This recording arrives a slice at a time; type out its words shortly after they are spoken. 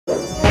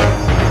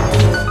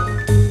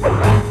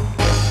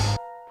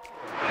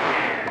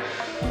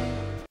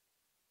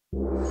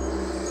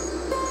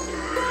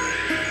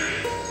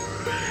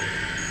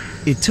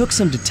It took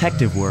some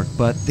detective work,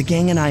 but the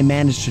gang and I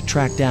managed to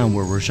track down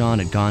where Rajan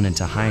had gone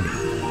into hiding.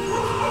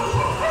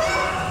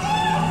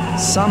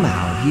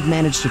 Somehow, he'd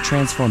managed to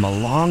transform a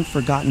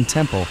long-forgotten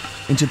temple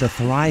into the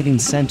thriving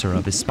center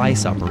of his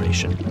spice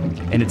operation,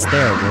 and it's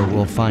there where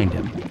we'll find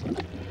him.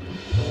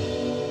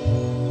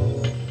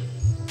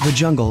 The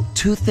jungle,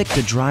 too thick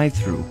to drive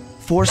through,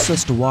 forced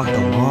us to walk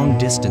the long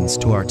distance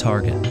to our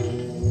target.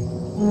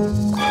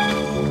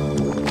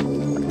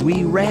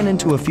 We ran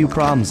into a few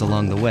problems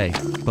along the way,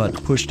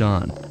 but pushed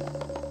on.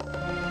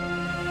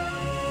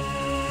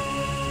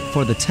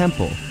 For the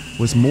temple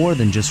was more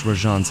than just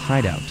Rajan's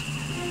hideout.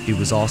 It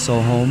was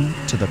also home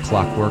to the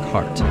Clockwork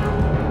Heart.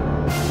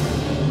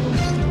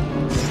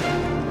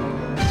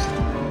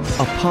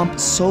 A pump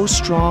so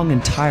strong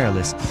and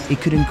tireless,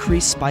 it could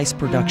increase spice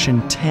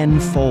production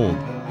tenfold.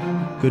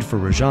 Good for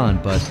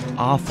Rajan, but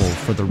awful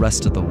for the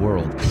rest of the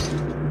world.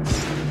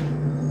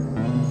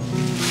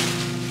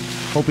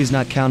 Hope he's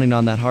not counting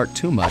on that heart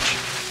too much,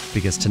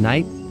 because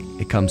tonight,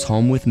 it comes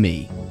home with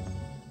me.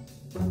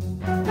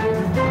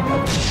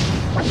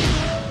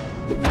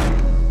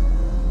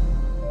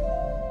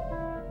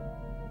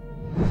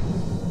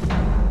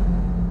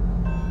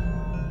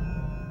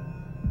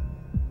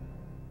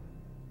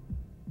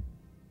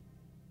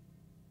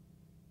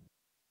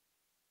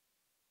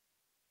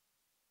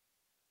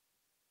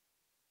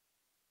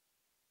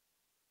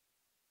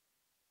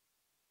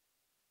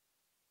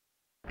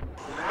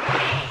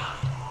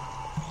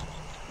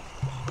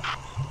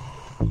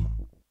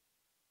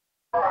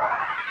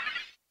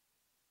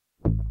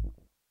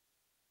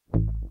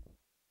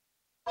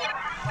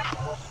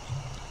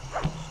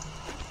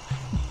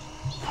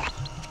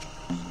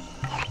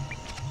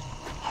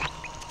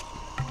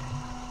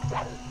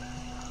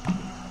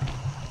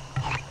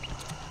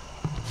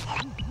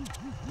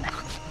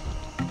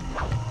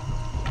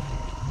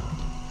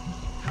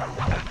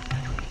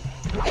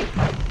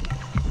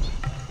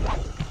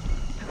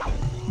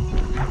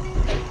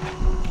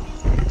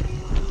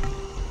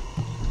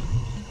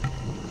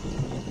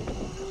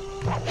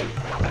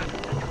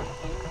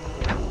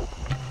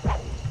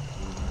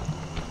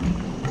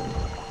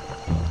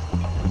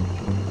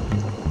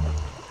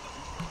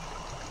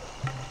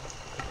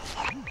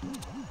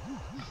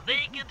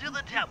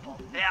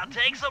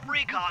 Take some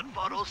recon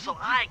photos so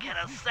I can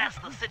assess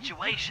the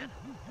situation.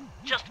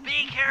 Just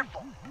be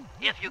careful.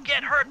 If you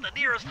get hurt, the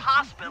nearest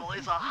hospital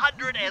is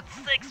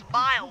 106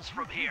 miles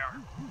from here.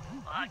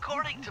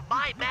 According to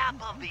my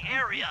map of the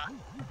area,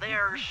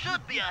 there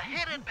should be a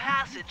hidden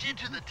passage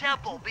into the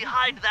temple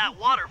behind that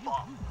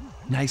waterfall.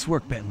 Nice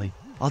work, Bentley.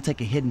 I'll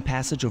take a hidden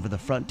passage over the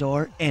front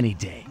door any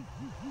day.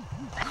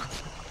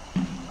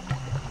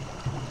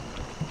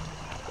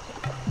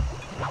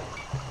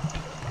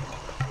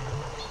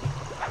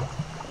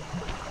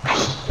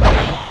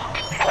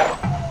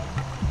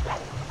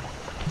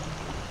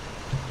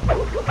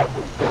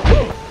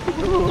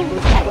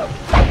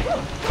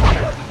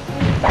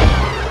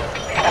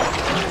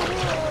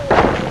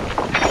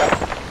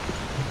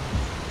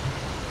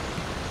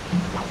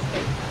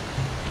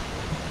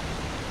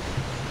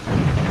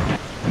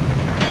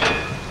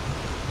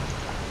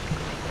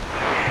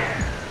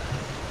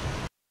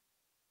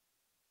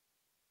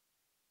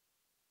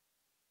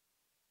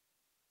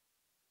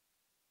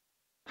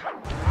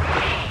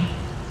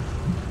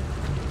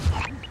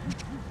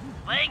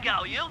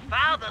 Bingo, you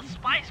found the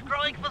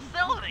spice-growing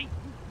facility.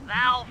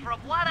 Now, from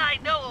what I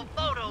know of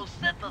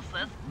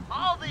photosynthesis,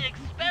 all the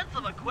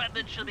expensive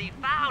equipment should be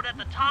found at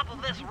the top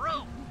of this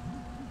room.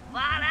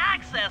 That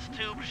access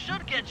tube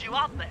should get you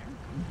up there.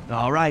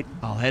 All right,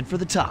 I'll head for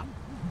the top.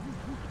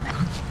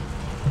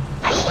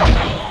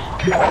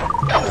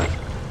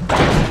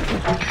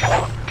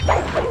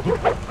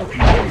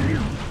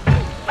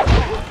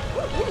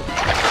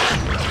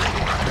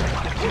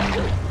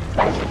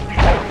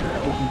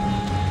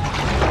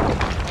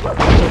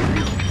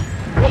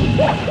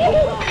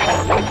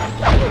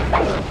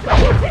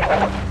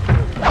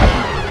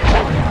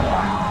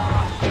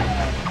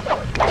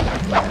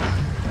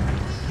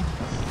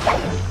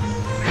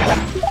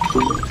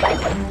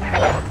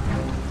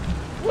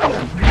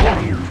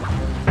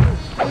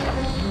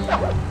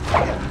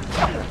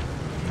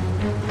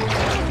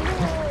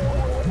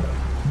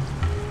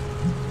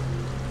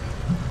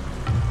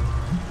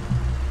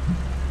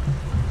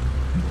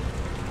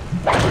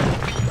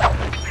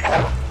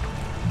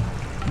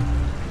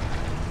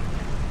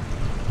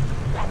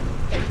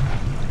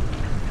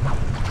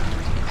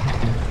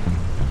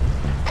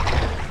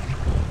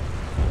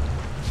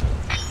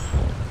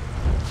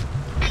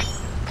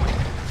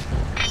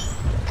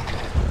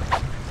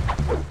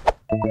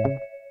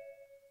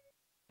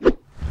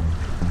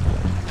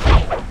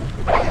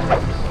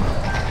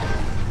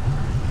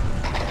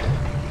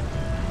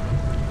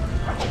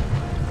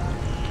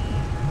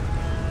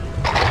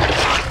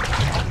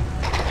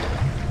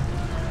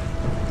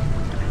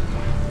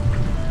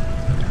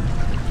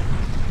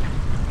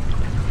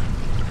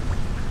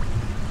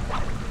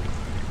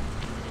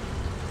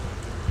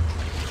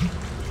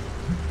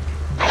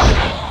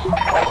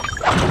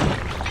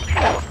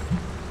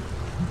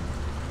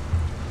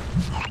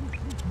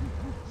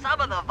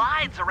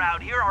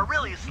 are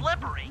really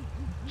slippery.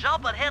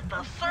 Jump and hit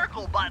the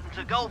circle button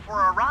to go for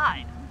a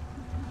ride.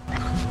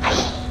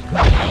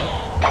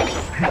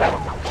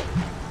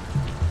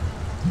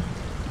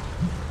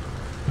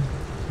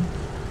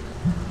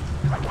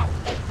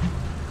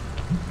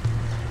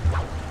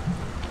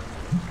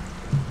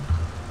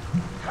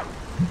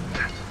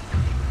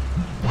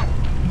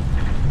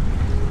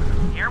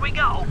 Here we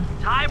go.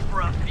 Time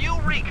for a few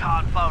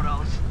recon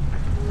photos.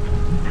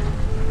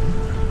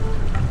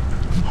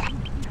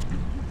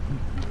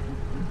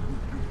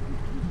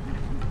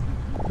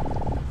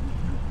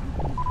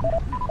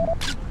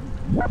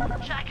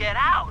 Check it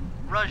out!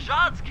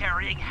 Rajan's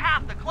carrying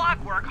half the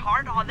clockwork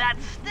heart on that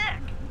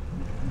stick!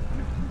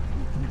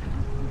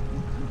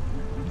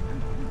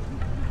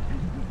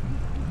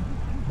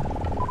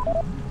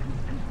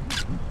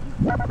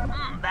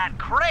 That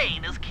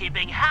crane is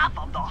keeping half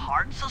of the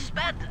heart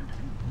suspended.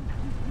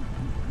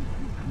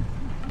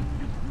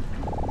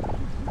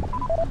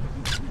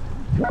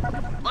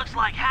 Looks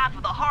like half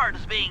of the heart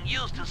is being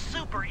used to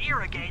super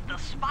irrigate the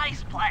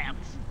spice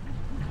plants.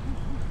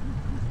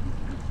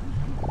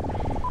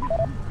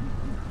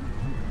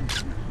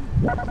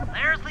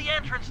 There's the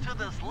entrance to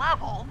this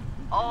level,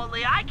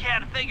 only I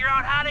can't figure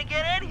out how to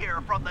get in here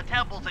from the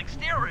temple's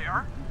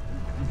exterior.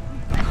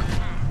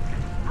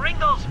 Bring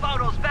those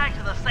photos back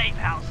to the safe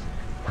house.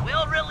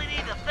 We'll really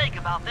need to think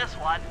about this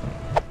one.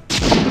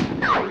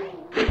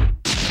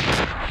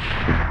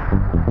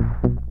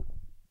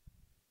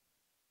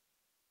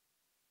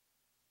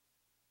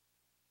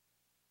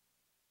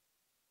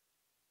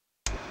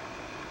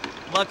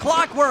 The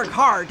clockwork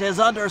heart is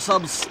under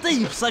some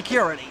steep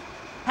security.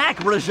 Heck,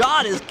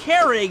 Rajan is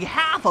carrying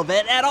half of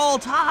it at all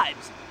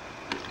times.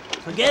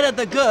 To get at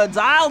the goods,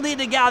 I'll need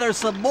to gather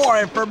some more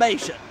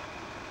information.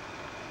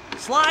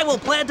 Sly will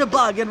plant a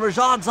bug in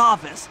Rajan's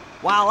office,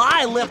 while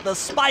I lift the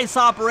spice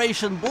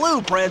operation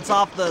blueprints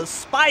off the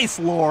Spice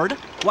Lord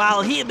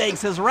while he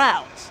makes his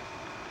rounds.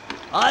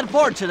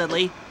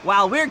 Unfortunately,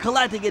 while we're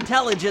collecting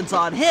intelligence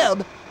on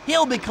him,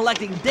 he'll be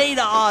collecting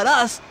data on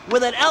us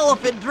with an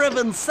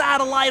elephant-driven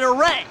satellite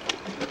array.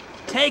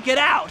 Take it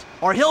out,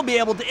 or he'll be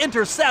able to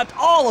intercept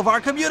all of our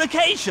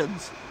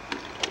communications.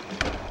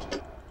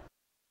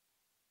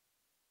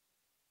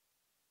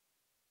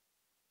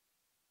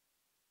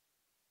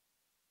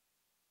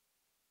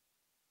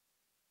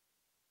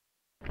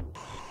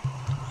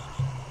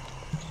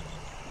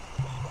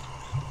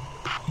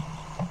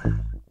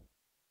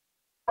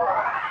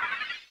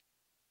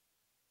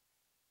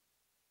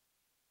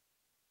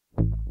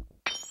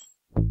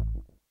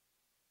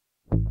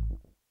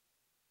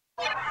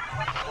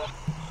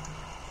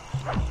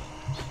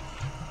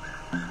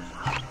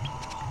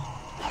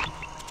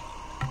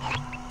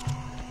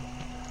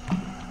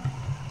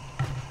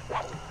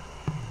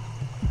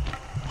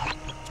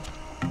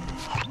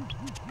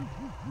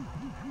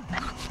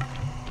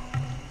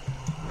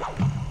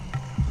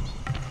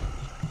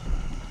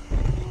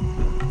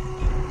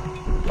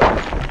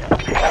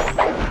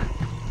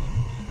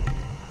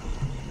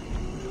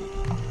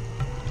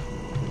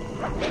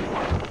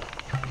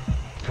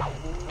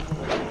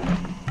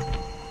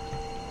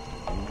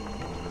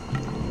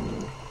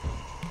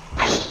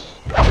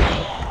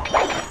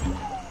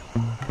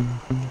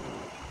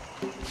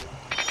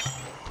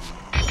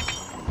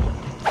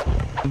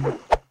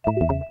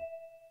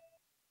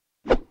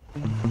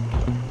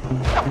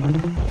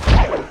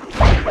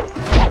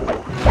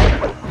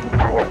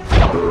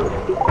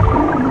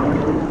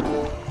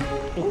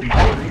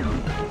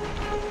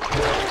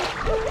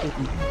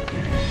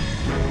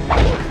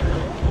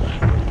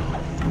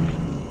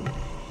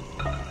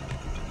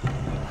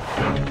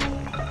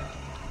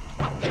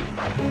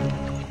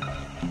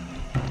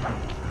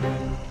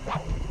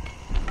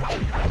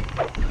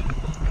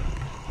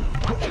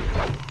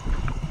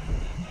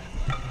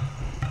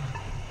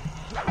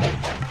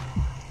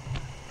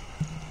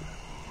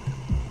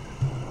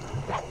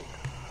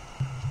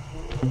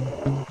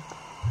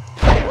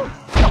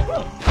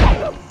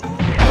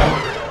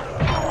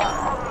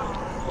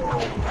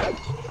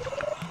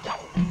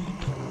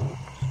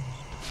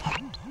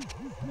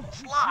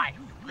 Sly,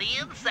 the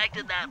insect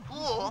in that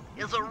pool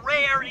is a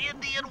rare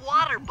Indian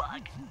water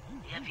bug.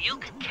 If you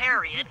can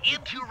carry it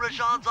into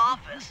Rajan's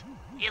office,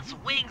 its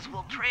wings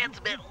will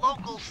transmit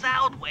local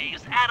sound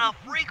waves at a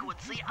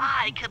frequency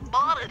I can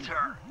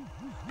monitor.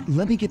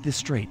 Let me get this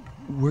straight.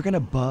 We're gonna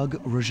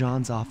bug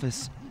Rajan's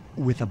office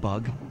with a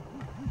bug?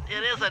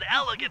 It is an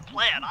elegant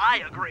plan,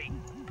 I agree.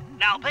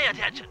 Now pay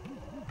attention.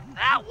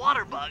 That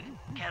water bug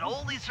can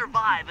only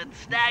survive in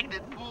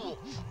stagnant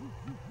pools.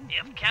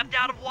 If kept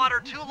out of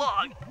water too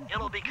long,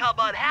 it'll become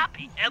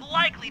unhappy and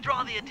likely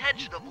draw the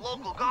attention of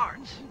local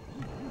guards.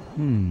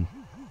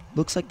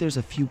 Looks like there's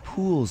a few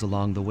pools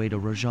along the way to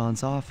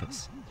Rajan's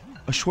office.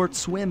 A short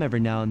swim every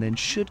now and then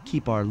should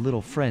keep our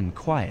little friend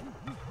quiet.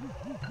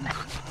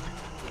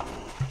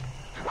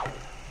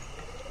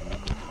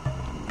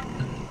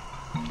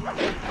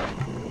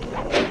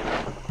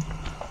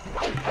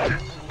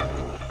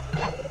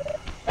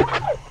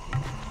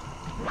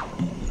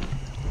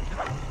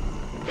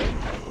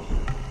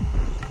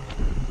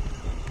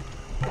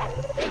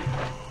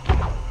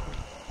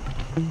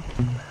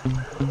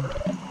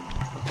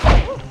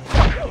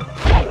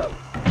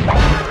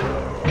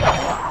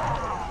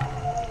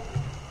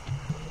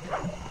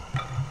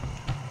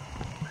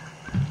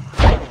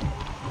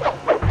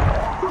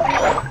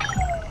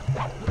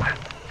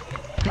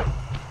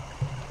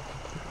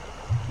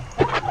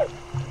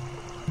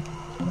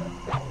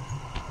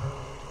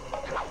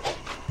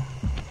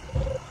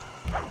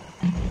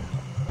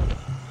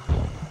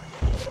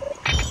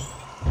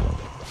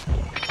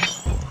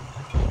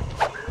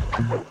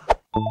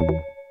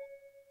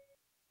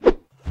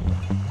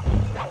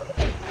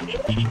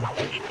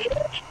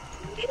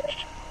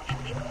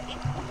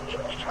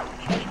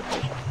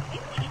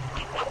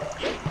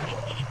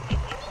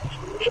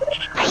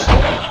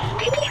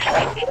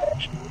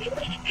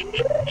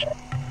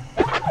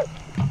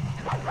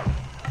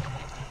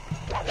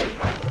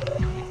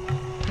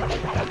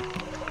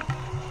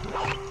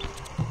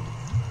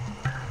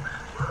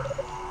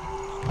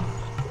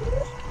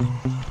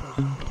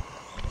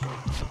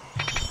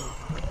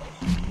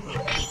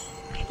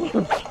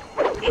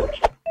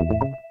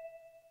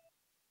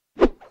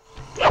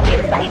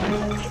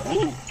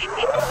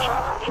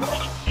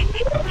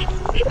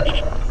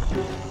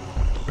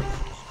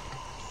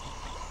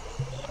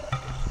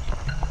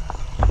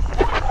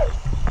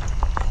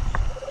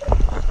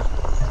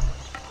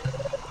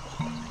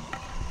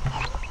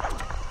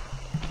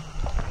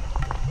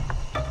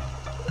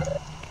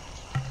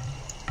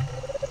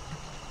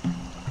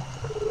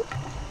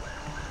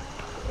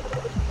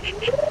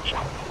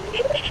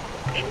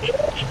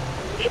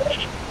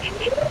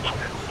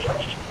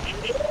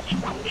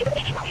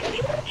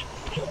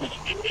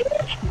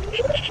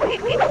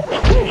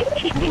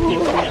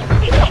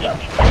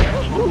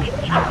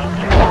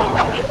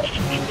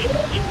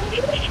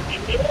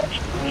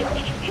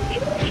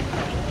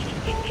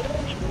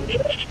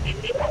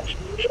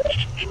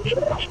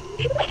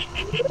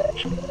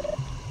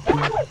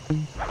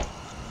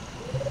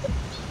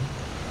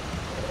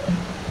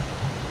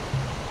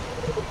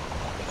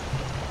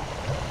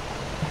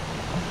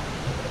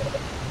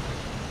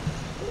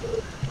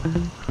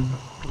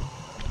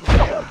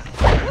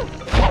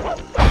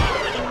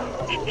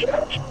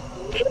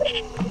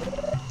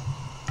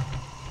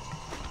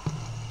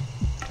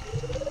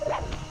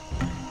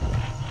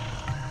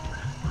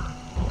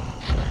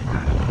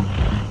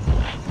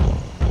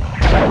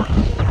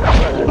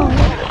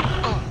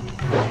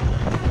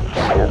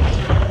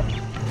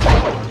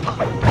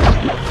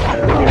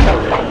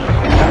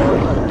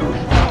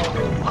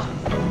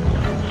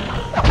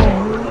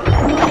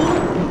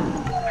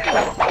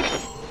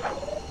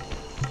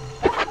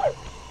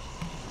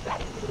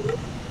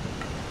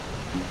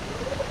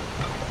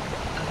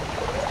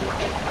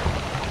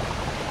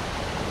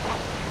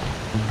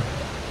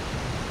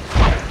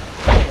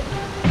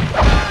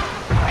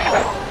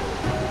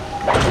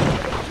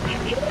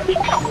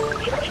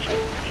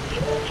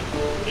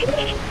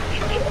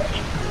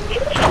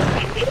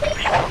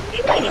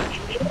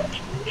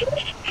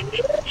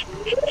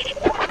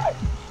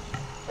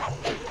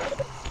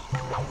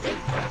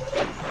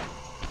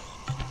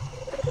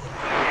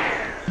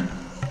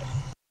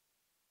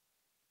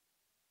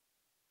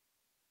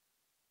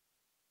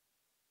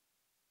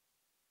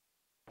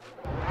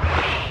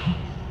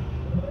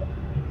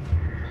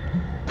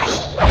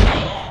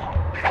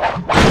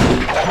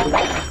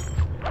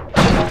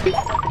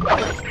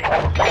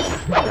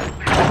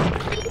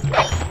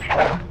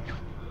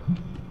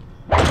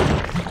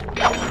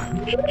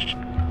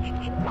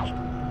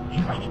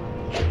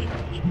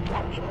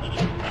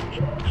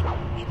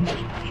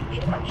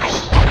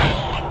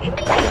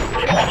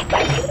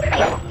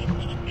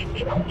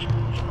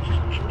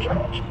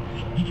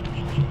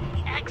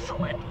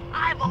 Excellent!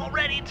 I've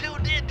already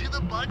tuned in to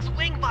the bug's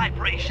wing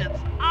vibrations.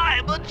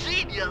 I'm a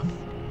genius!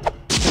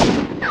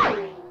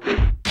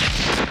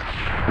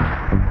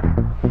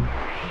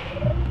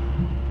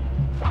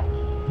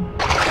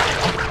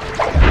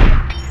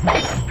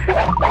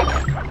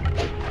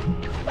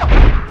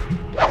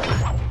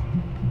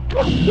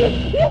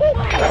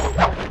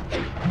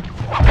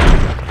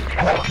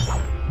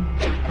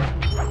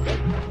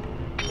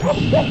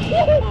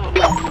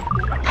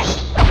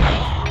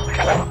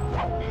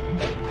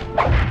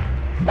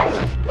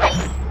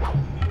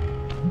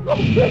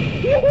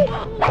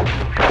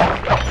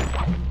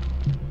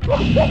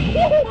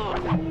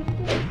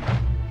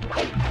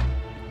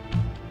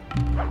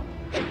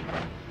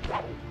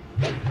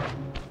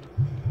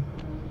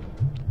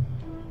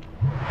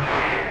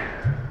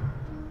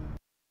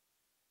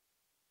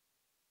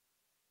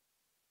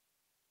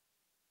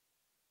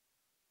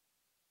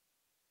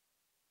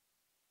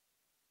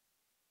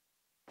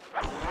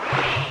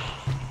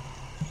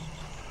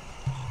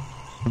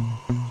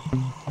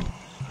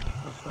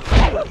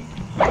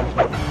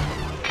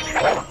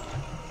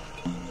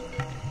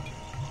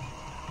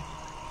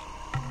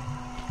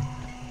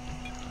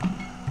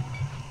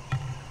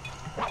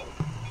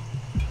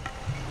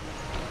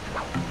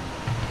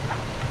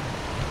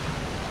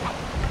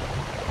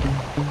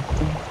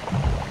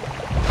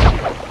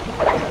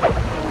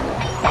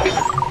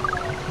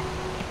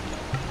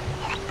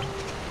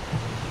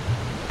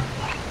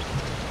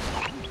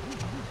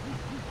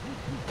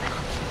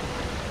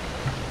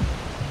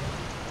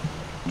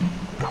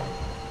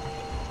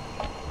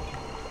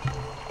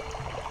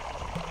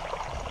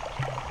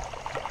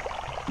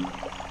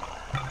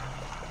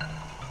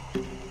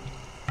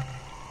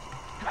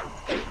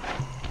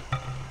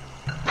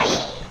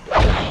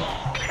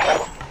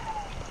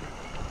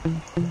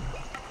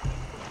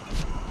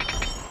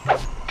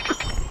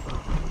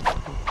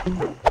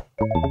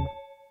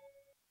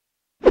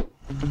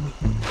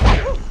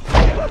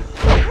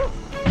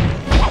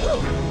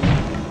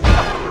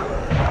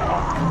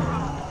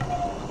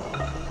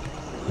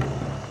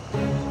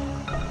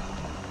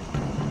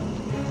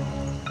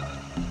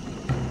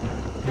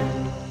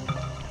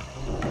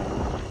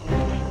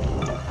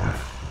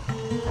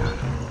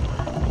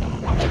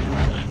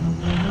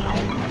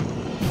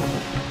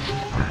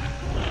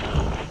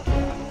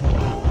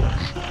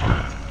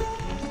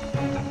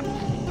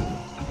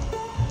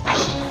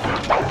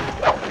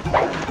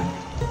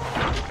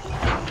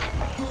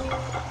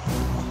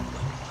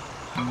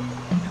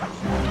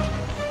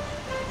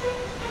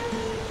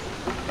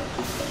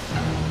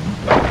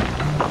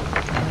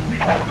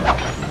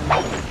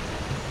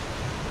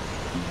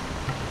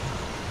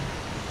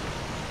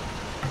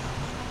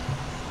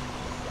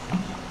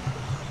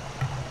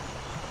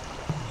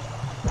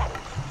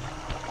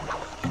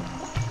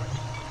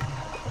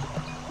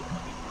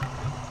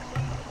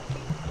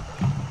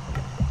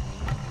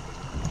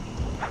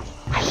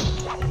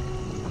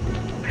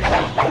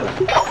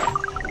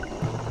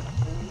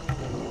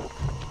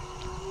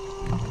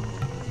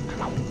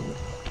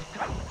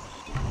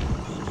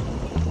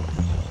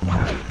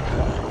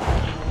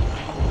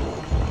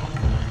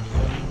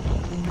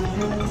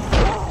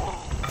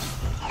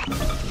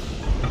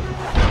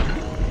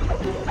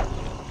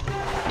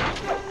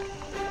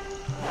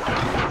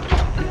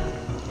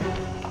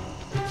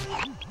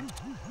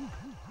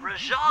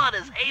 Rajan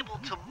is able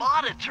to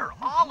monitor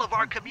all of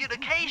our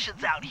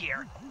communications out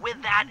here with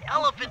that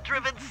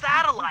elephant-driven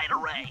satellite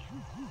array.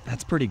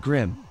 That's pretty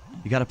grim.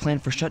 You got a plan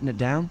for shutting it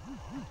down?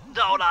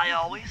 Don't I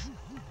always?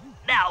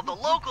 Now, the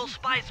local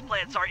spice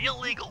plants are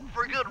illegal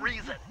for good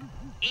reason.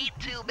 Eat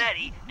too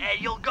many,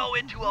 and you'll go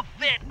into a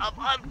fit of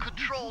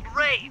uncontrolled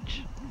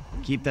rage.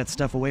 Keep that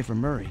stuff away from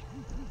Murray.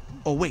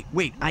 Oh,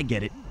 wait, I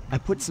get it. I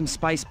put some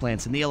spice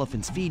plants in the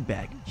elephant's feed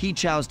bag. He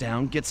chows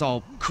down, gets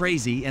all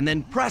crazy, and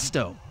then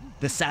presto!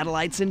 The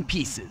satellite's in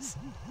pieces.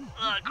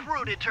 A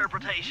crude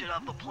interpretation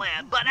of the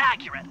plan, but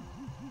accurate.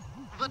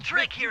 The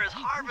trick here is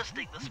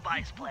harvesting the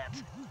spice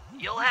plants.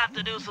 You'll have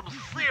to do some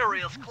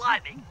serious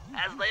climbing,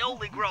 as they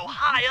only grow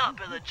high up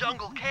in the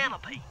jungle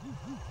canopy.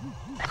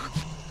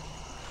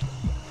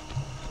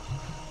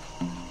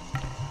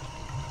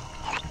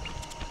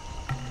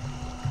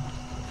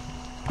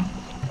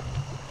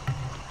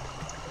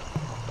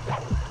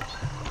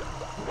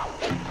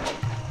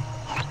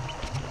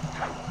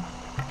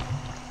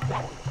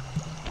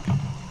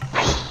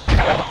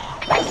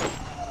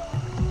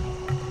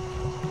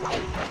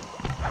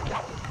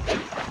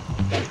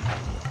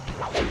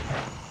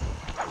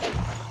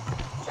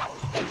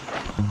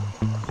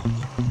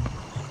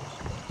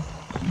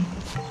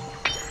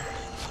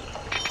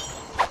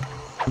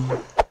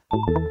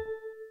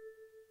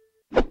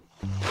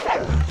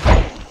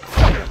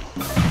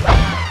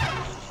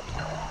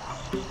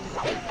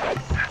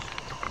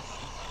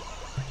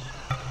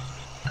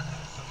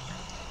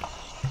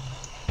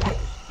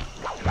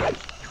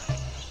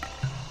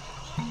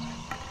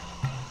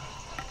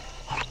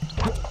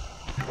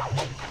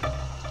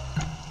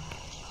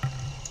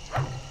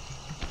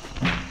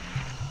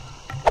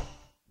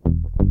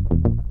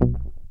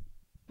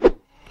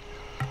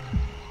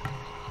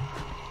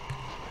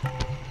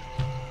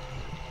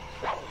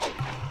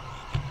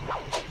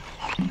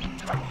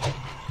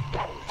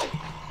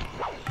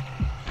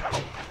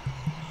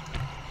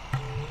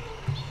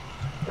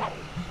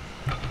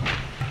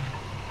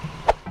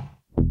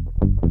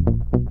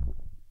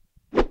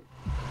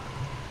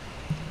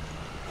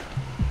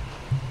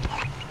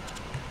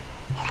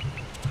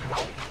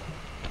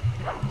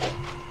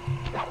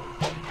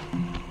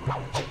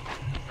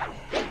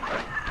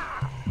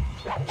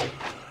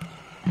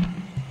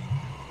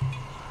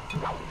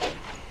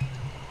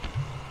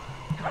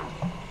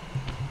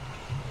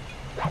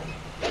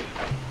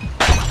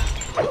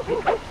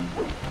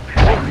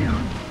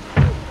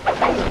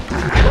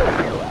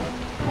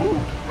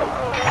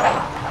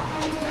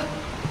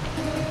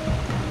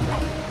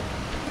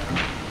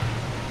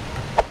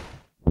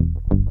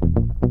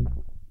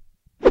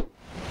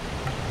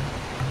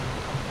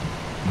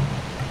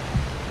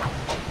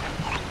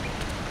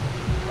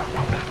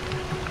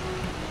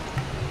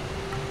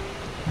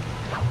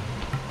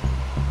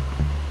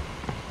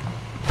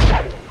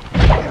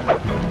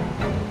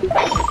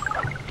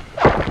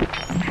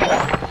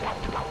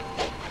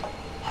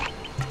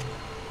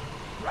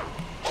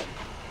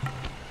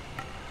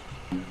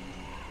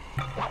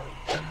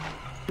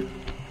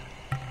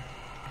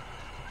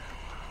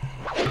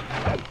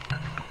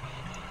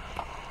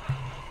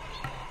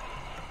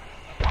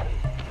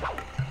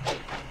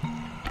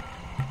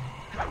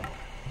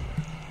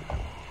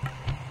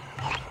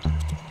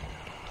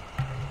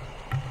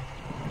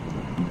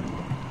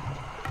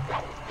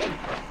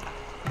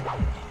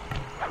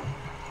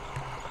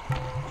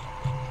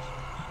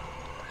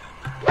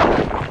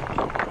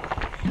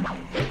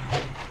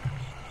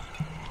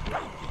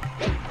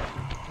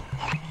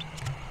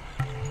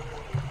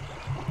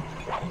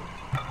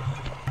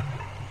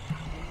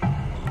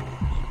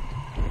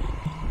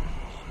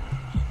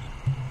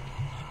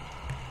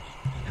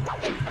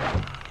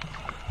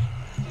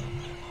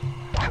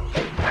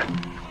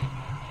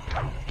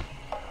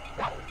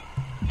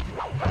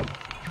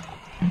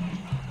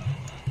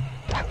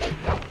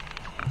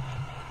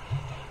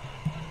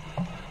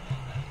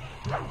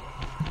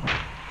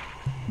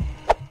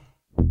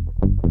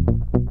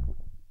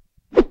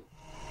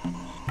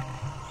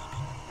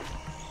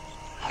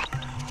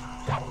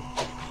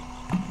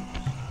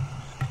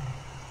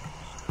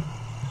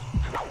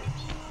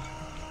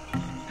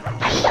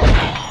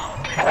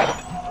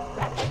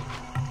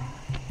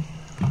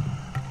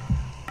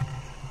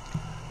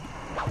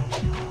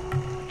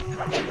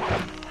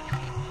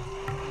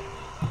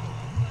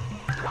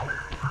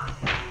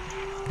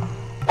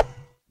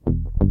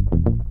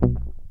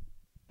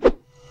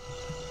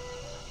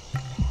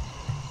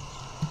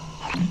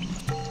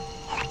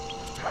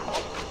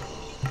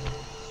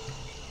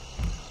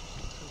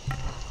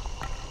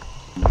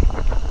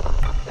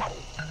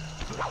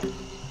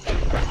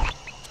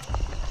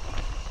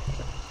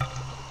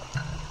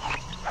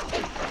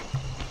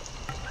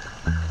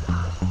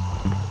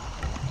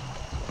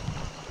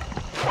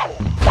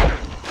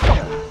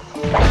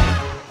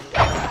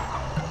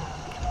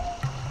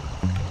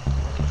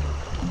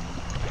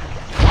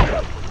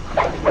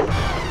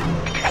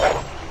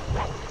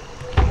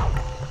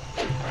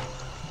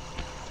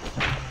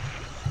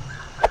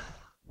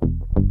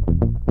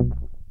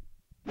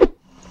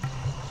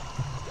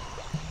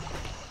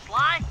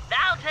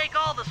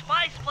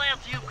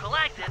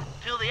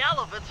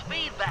 of its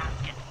feed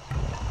basket.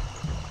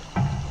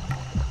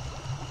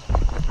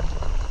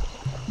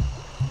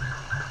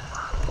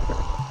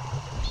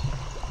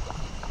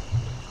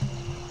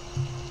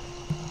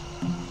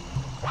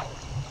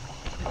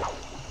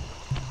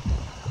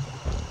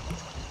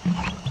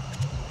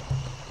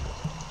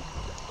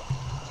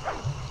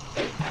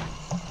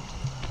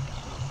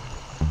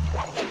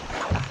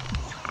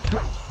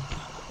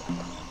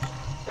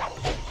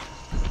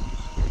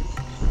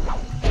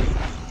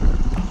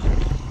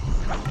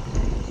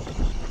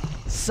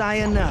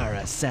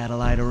 Sayonara,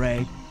 satellite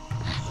array.